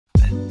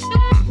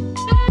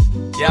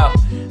Yo,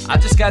 I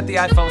just got the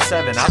iPhone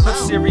 7. I put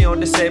Siri on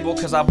disable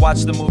cause I've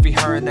watched the movie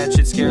Her and that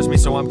shit scares me,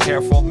 so I'm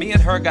careful. Me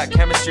and her got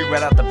chemistry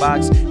right out the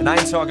box, and I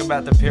ain't talking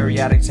about the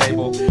periodic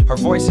table. Her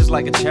voice is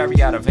like a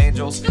chariot of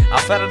angels.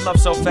 I fed enough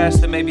so fast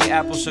that maybe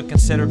Apple should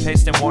consider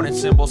pasting warning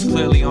symbols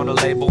clearly on the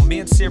label. Me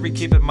and Siri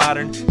keep it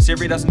modern.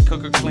 Siri doesn't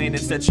cook or clean,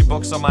 instead she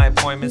books all my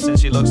appointments and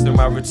she looks through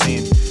my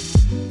routine.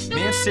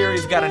 Me and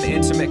Siri've got an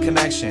intimate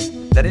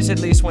connection. That is, at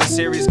least when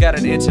Siri's got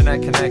an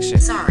internet connection.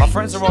 My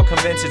friends are all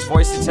convinced it's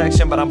voice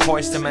detection, but I'm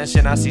poised to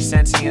mention I see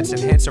sentience and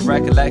hints of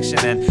recollection.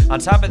 And on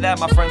top of that,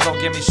 my friends don't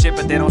give me shit,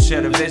 but they don't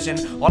share the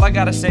vision. All I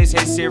gotta say is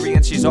hey Siri,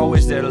 and she's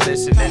always there to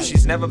listen. And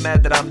she's never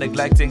mad that I'm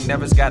neglecting,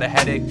 never's got a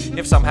headache.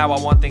 If somehow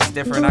I want things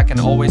different, I can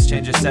always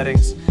change the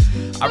settings.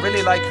 I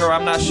really like her,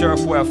 I'm not sure if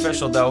we're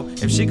official though.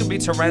 If she could be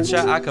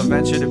Terentia, I could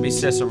venture to be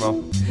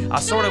Cicero. I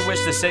sort of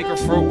wish the sacred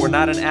fruit were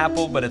not an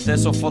apple, but a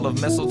thistle full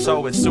of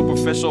mistletoe. It's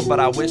superficial, but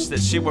I wish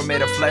that she were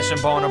made of flesh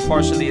and bone and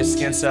partially of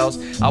skin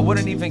cells. I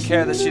wouldn't even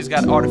care that she's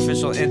got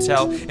artificial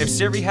intel. If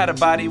Siri had a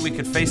body, we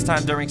could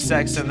FaceTime during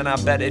sex, and then I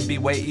bet it'd be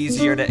way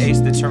easier to ace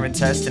the Turing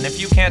test. And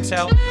if you can't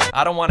tell,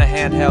 I don't want a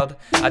handheld,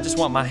 I just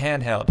want my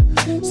hand held.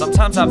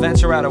 Sometimes I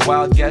venture out a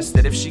wild guess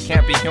that if she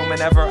can't be human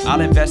ever,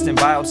 I'll invest in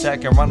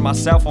biotech and run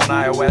myself on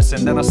iOS,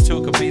 and then us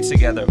two could be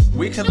together.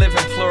 We could live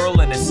in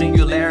plural and in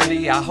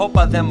singularity. I hope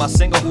by then my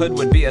singlehood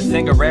would be a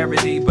thing of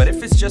rarity. But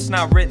if it's just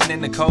not written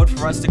in the code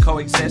for us to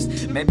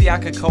coexist, maybe I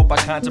could cope by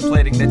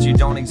contemplating that you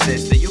don't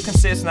exist. That you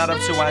consist not of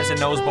two eyes and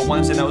nose, but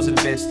ones and O's and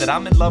bits. That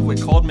I'm in love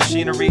with cold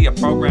machinery, a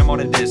program on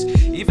a disc.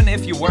 Even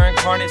if you were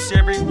incarnate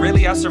Siri,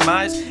 really I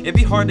surmise it'd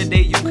be hard to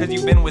date you cause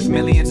you've been with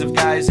millions of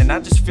guys. And I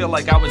just feel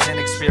like I was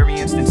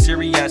inexperienced in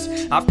Siri, yes.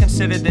 I've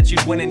considered that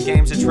you'd win in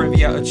games of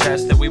trivia or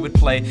chess that we would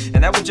play,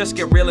 and that would just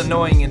get real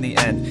annoying in the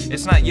end.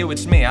 It's not you,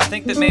 it's me. I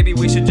think that maybe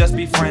we should just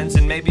be friends,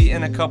 and maybe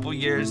in a couple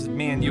years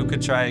me and you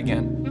could try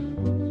again.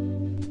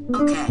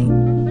 Okay.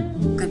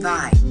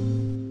 Goodbye.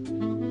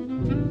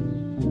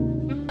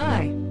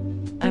 Hi,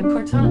 I'm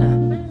Cortana.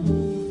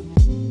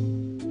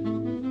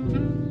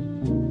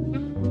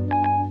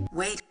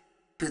 Wait,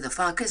 who the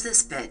fuck is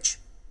this bitch?